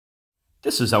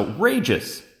This is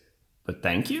outrageous, but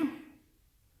thank you.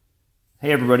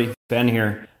 Hey everybody, Ben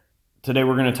here. Today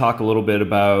we're going to talk a little bit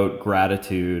about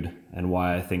gratitude and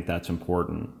why I think that's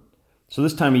important. So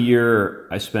this time of year,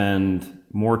 I spend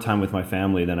more time with my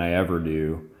family than I ever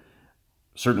do.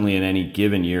 Certainly in any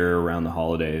given year around the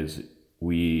holidays,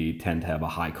 we tend to have a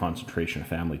high concentration of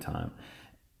family time.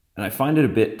 And I find it a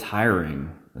bit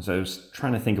tiring. As I was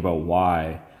trying to think about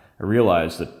why, I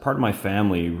realized that part of my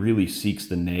family really seeks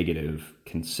the negative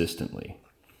consistently.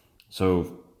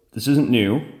 So this isn't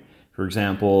new. For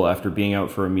example, after being out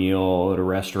for a meal at a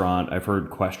restaurant, I've heard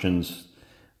questions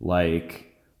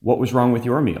like, what was wrong with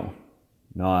your meal?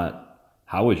 Not,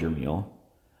 how was your meal?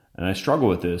 And I struggle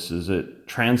with this as it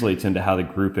translates into how the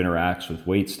group interacts with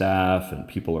waitstaff and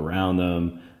people around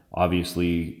them,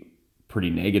 obviously pretty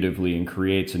negatively, and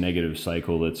creates a negative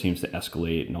cycle that seems to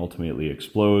escalate and ultimately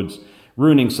explodes,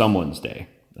 ruining someone's day.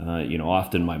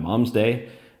 Often my mom's day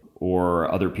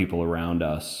or other people around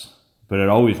us, but it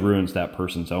always ruins that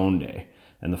person's own day.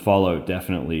 And the fallout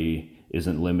definitely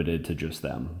isn't limited to just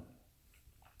them.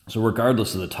 So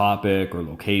regardless of the topic or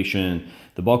location,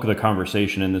 the bulk of the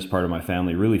conversation in this part of my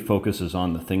family really focuses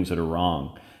on the things that are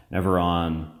wrong, never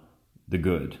on the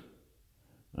good.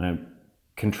 And I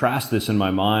contrast this in my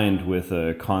mind with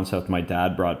a concept my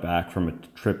dad brought back from a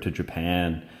trip to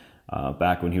Japan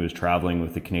back when he was traveling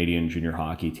with the Canadian junior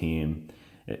hockey team.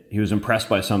 He was impressed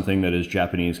by something that his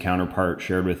Japanese counterpart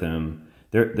shared with him.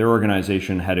 Their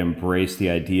organization had embraced the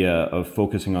idea of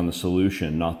focusing on the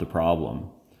solution, not the problem.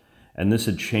 And this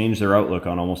had changed their outlook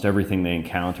on almost everything they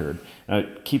encountered. Now,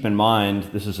 keep in mind,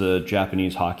 this is a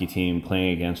Japanese hockey team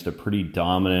playing against a pretty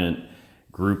dominant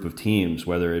group of teams,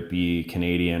 whether it be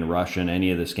Canadian, Russian,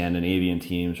 any of the Scandinavian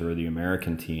teams or the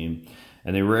American team.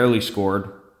 And they rarely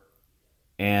scored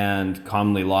and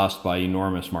commonly lost by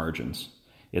enormous margins.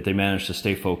 Yet they managed to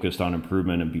stay focused on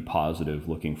improvement and be positive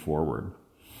looking forward.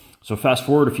 So fast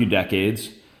forward a few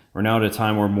decades, we're now at a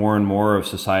time where more and more of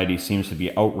society seems to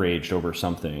be outraged over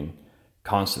something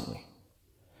constantly.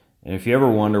 And if you ever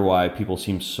wonder why people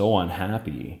seem so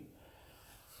unhappy,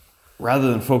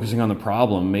 rather than focusing on the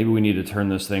problem, maybe we need to turn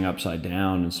this thing upside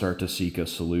down and start to seek a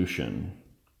solution.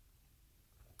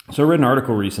 So I read an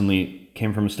article recently,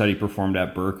 came from a study performed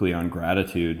at Berkeley on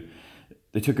gratitude.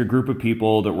 They took a group of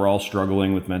people that were all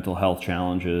struggling with mental health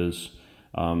challenges,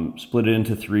 split it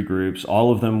into 3 groups.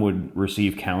 All of them would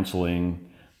receive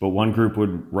counseling, but one group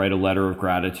would write a letter of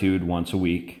gratitude once a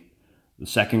week. The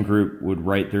second group would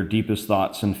write their deepest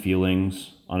thoughts and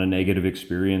feelings on a negative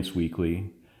experience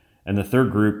weekly. And the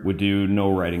third group would do no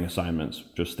writing assignments,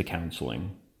 just the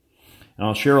counseling. And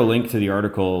I'll share a link to the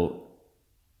article,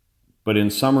 but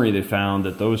in summary, they found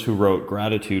that those who wrote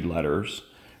gratitude letters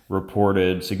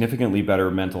reported significantly better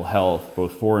mental health,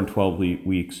 both 4 and 12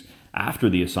 weeks after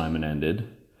the assignment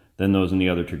ended, than those in the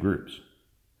other 2 groups.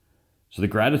 So the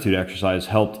gratitude exercise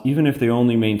helped even if they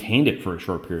only maintained it for a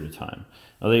short period of time.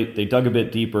 Now they dug a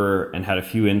bit deeper and had a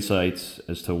few insights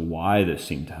as to why this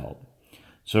seemed to help.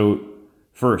 So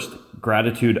first,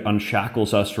 gratitude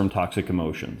unshackles us from toxic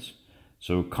emotions.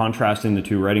 So contrasting the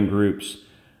 2 writing groups,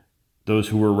 those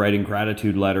who were writing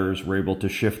gratitude letters were able to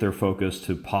shift their focus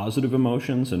to positive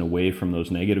emotions and away from those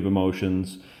negative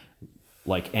emotions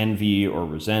like envy or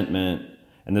resentment.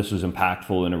 And this was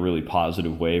impactful in a really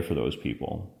positive way for those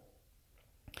people.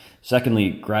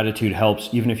 Secondly, gratitude helps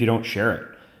even if you don't share it.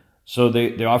 So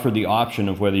they offered the option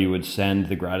of whether you would send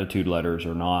the gratitude letters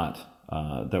or not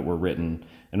that were written.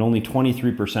 And only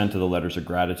 23% of the letters of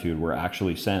gratitude were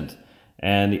actually sent.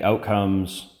 And the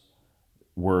outcomes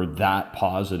were that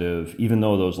positive, even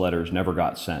though those letters never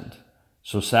got sent.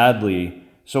 So sadly,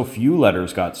 so few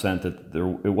letters got sent that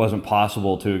it wasn't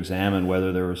possible to examine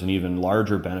whether there was an even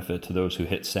larger benefit to those who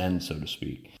hit send, so to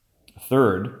speak.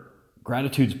 Third,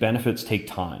 gratitude's benefits take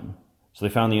time. So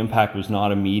they found the impact was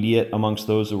not immediate amongst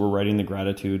those that were writing the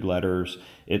gratitude letters.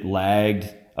 It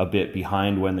lagged a bit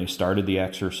behind when they started the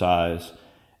exercise.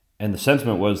 And the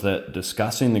sentiment was that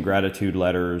discussing the gratitude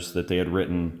letters that they had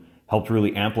written helped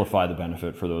really amplify the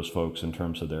benefit for those folks in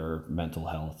terms of their mental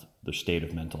health, their state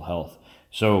of mental health.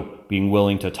 So being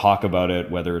willing to talk about it,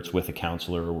 whether it's with a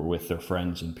counselor or with their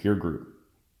friends and peer group.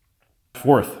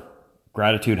 Fourth,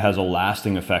 gratitude has a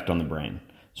lasting effect on the brain.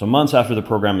 So months after the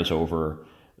program is over,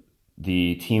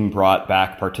 the team brought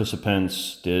back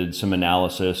participants, did some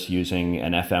analysis using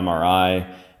an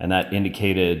fMRI, and that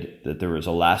indicated that there was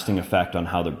a lasting effect on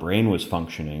how the brain was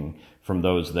functioning from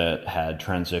those that had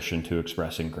transitioned to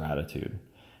expressing gratitude.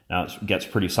 Now it gets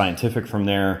pretty scientific from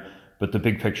there, but the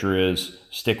big picture is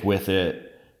stick with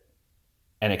it,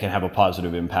 and it can have a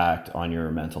positive impact on your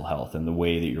mental health and the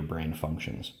way that your brain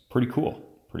functions. Pretty cool,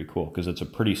 because it's a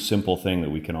pretty simple thing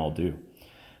that we can all do.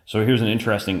 So here's an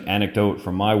interesting anecdote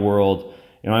from my world.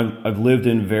 I've lived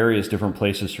in various different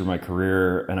places through my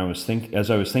career, and as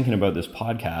I was thinking about this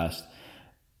podcast,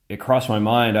 it crossed my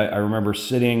mind. I remember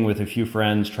sitting with a few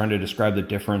friends trying to describe the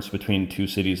difference between two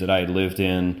cities that I had lived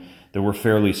in that were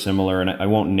fairly similar, and I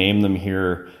won't name them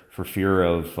here for fear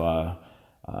of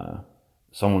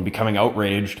someone becoming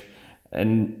outraged.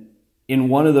 And in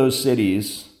one of those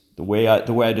cities, the way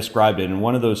I described it, in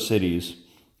one of those cities,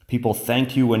 people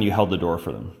thanked you when you held the door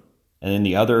for them. And in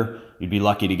the other, you'd be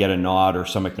lucky to get a nod or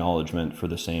some acknowledgement for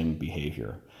the same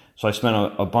behavior. So I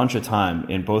spent a bunch of time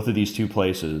in both of these two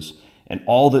places, and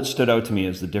all that stood out to me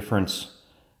is the difference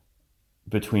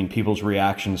between people's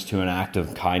reactions to an act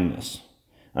of kindness.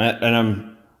 I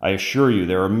assure you,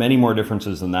 there are many more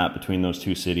differences than that between those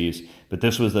two cities, but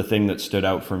this was the thing that stood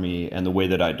out for me and the way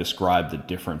that I described the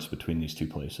difference between these two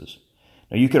places.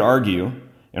 Now, you could argue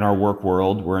in our work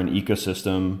world, we're an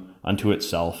ecosystem unto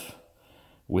itself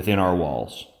within our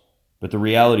walls. But the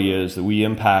reality is that we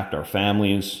impact our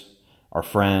families, our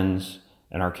friends,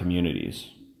 and our communities.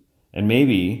 And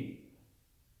maybe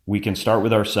we can start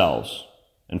with ourselves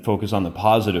and focus on the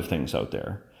positive things out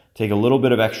there. Take a little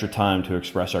bit of extra time to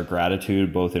express our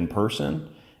gratitude, both in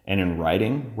person and in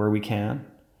writing where we can.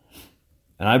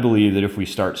 And I believe that if we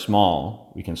start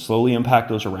small, we can slowly impact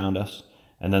those around us,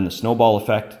 and then the snowball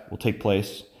effect will take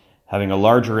place, having a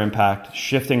larger impact,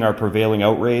 shifting our prevailing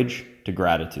outrage to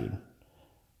gratitude.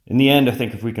 In the end, I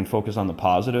think if we can focus on the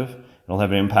positive, it'll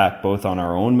have an impact both on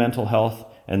our own mental health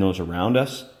and those around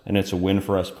us, and it's a win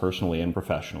for us personally and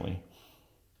professionally.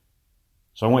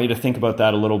 So I want you to think about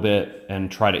that a little bit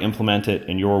and try to implement it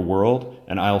in your world,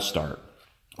 and I'll start.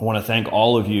 I want to thank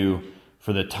all of you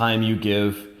for the time you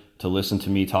give to listen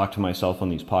to me talk to myself on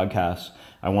these podcasts.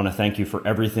 I want to thank you for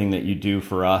everything that you do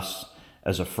for us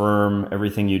as a firm,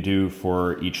 everything you do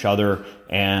for each other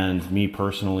and me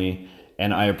personally.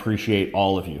 And I appreciate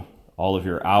all of you, all of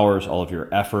your hours, all of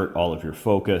your effort, all of your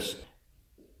focus.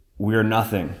 We are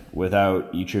nothing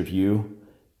without each of you.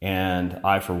 And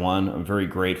I, for one, am very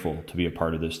grateful to be a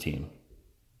part of this team.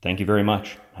 Thank you very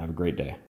much. Have a great day.